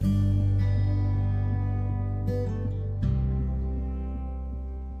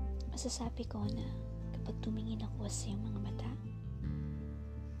Masasabi ko na kapag tumingin ako sa iyong mga mata,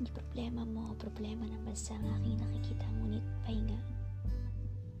 hindi problema mo o problema ng bansa ang aking nakikita, ngunit pahinga.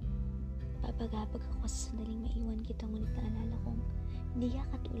 Babagabag ako sa sandaling maiwan kita, ngunit naalala kong hindi ka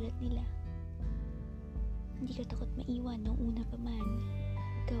katulad nila. Hindi ka takot maiwan noong una pa man.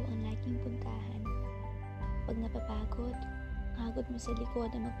 Ikaw ang laging puntahan. Pag napapagod, hagod mo sa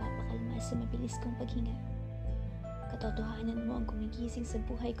likod na magpapakalma sa mabilis kong paghinga. Katotohanan mo ang gumigising sa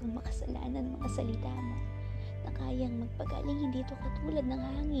buhay kong makasalanan, mga salita mo na kayang magpagaling. Hindi ito katulad ng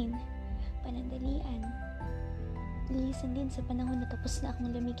hangin, panandalian. Lilisan din sa panahon na tapos na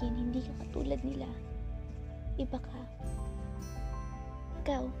akong lamigin. Hindi ka katulad nila. Iba ka.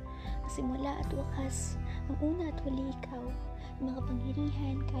 Ikaw, ang simula at wakas, ang una at huli ikaw. Ang mga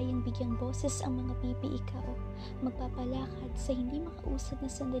pangyarihan, kayang bigyang boses ang mga pipi ikaw. Magpapalakad sa hindi makausad na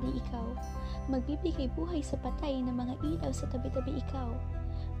sandali ikaw. Magbibigay buhay sa patay na mga ilaw sa tabi-tabi ikaw.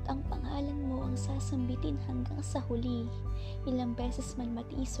 At ang pangalan mo ang sasambitin hanggang sa huli. Ilang beses man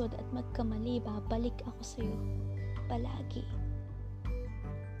matisod at magkamali, babalik ako sa iyo. Palagi.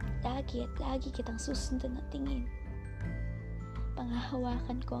 Lagi at lagi kitang susundan ng tingin.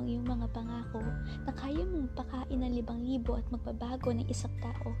 Panghahawakan ko ang iyong mga pangako na kaya mong pakain ng 5,000 at magbabago ng isang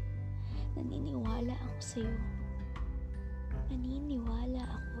tao. Naniniwala ako sa iyo. Naniniwala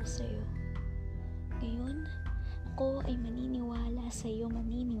ako sa iyo. Ngayon, ako ay maniniwala sa iyo.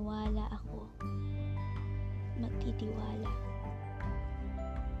 Maniniwala ako. Magtitiwala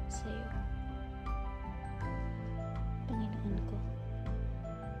sa iyo.